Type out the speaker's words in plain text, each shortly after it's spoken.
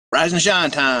Rise and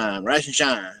shine time. Rise and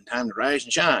shine. Time to rise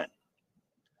and shine.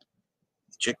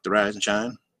 Check the rise and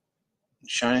shine.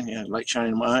 Shine. Yeah, light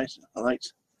shining in my eyes.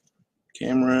 Lights.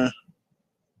 Camera.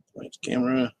 Lights.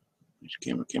 Camera.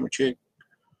 Camera check.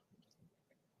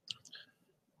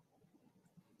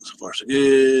 So far so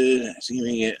good. See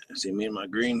me in my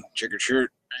green checkered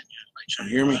shirt. Can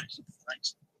you hear me?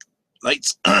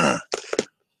 Lights.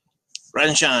 Rise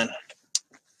and shine.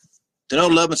 To know,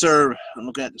 love, and serve. I'm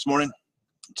looking at this morning.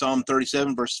 Psalm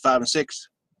 37, verses 5 and 6.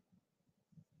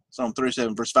 Psalm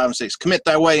 37, verse 5 and 6. Commit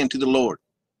thy way unto the Lord.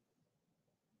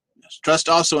 Yes, trust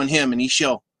also in him, and he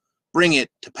shall bring it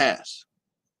to pass.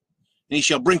 And he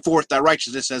shall bring forth thy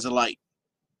righteousness as a light,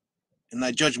 and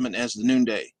thy judgment as the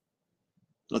noonday.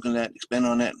 Looking at, expand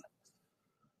on that,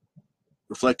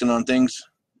 reflecting on things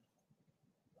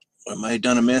I might have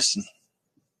done amiss. And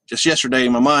just yesterday,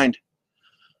 my mind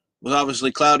was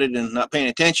obviously clouded and not paying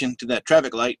attention to that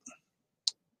traffic light.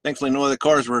 Thankfully, no other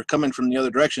cars were coming from the other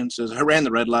direction, so I ran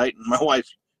the red light, and my wife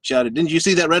shouted, "Didn't you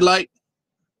see that red light?"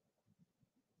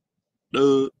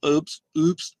 Oops.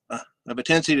 I have a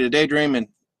tendency to daydream and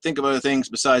think of other things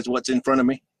besides what's in front of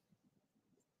me.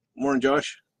 Morning,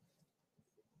 Josh.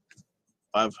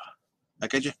 Back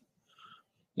at you.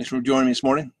 Thanks for joining me this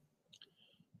morning.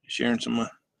 Sharing some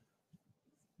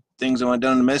things I've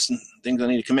done to miss and things I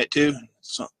need to commit to.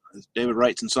 So, as David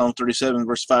writes in Psalm 37,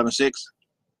 verse 5 and 6.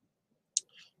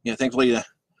 Yeah, thankfully, there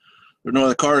were no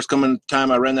other cars coming at the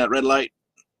time I ran that red light.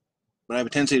 But I have a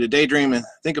tendency to daydream and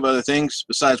think of other things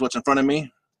besides what's in front of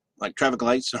me, like traffic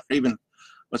lights or even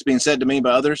what's being said to me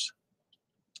by others.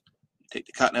 Take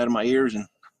the cotton out of my ears and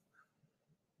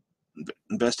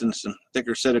invest in some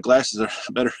thicker set of glasses or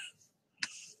better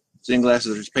seeing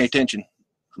glasses, or just pay attention.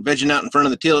 From vegging out in front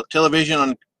of the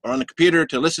television or on the computer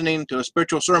to listening to a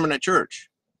spiritual sermon at church.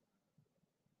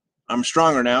 I'm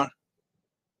stronger now.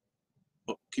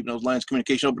 Keeping those lines of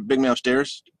communication open, big man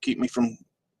upstairs, to keep me from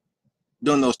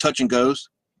doing those touch and goes.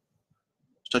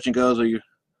 Touch and goes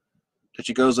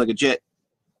like a jet.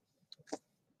 I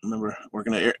remember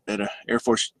working at a Air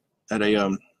Force at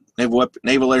a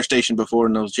naval air station before,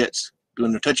 and those jets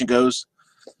doing their touch and goes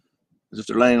as if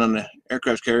they're landing on the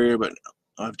aircraft carrier. But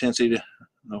I have a tendency to,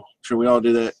 I'm sure we all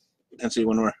do that, tendency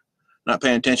when we're not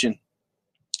paying attention,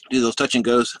 do those touch and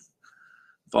goes,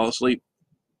 fall asleep,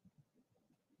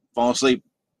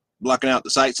 blocking out the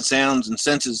sights and sounds and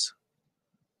senses.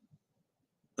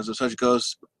 As the touch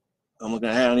goes, I'm looking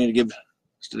at how I need to give,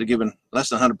 instead of giving less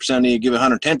than 100%, I need to give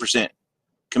 110%.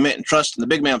 Commit and trust in the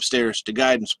big man upstairs to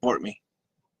guide and support me.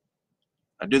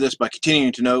 I do this by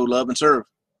continuing to know, love, and serve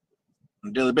on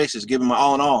a daily basis, giving my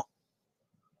all in all.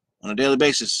 On a daily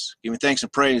basis, giving thanks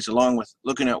and praise, along with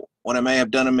looking at what I may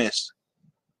have done amiss.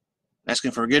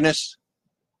 Asking for forgiveness.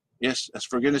 Yes, that's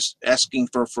forgiveness. Asking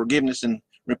for forgiveness and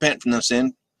repent from the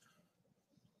sin.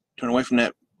 Turn away from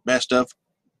that bad stuff.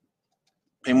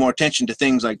 Pay more attention to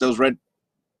things like those red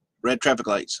traffic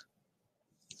lights.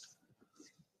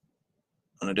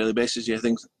 On a daily basis, yeah,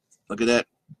 things, look at that.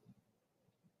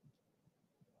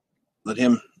 Let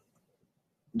him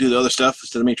do the other stuff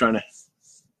instead of me trying to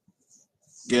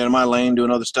get out of my lane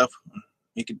doing other stuff.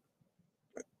 He could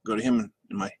go to him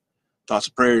in my thoughts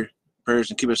of prayers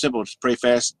and keep it simple. Just pray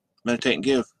fast, meditate, and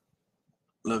give.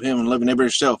 Love him and love your neighbor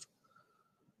yourself.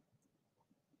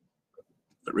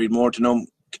 But read more to know,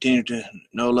 continue to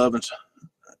know, love, and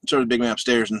serve the big man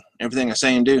upstairs and everything I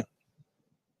say and do.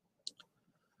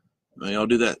 May y'all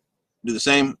do that. Do the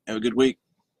same. Have a good week.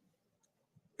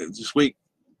 This week.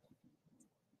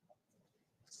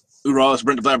 Hoorah, it's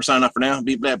Brent the Blabber signing off for now.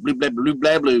 Be blab, blue, blab, blue,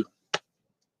 blab, blue.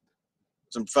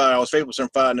 Some fire, I was faithful, some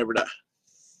fire, never die.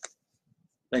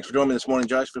 Thanks for joining me this morning,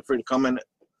 Josh. Feel free to comment it,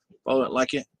 follow it,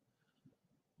 like it.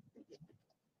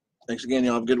 Thanks again,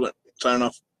 y'all. Have a good one.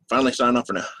 Finally signing off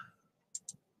for now.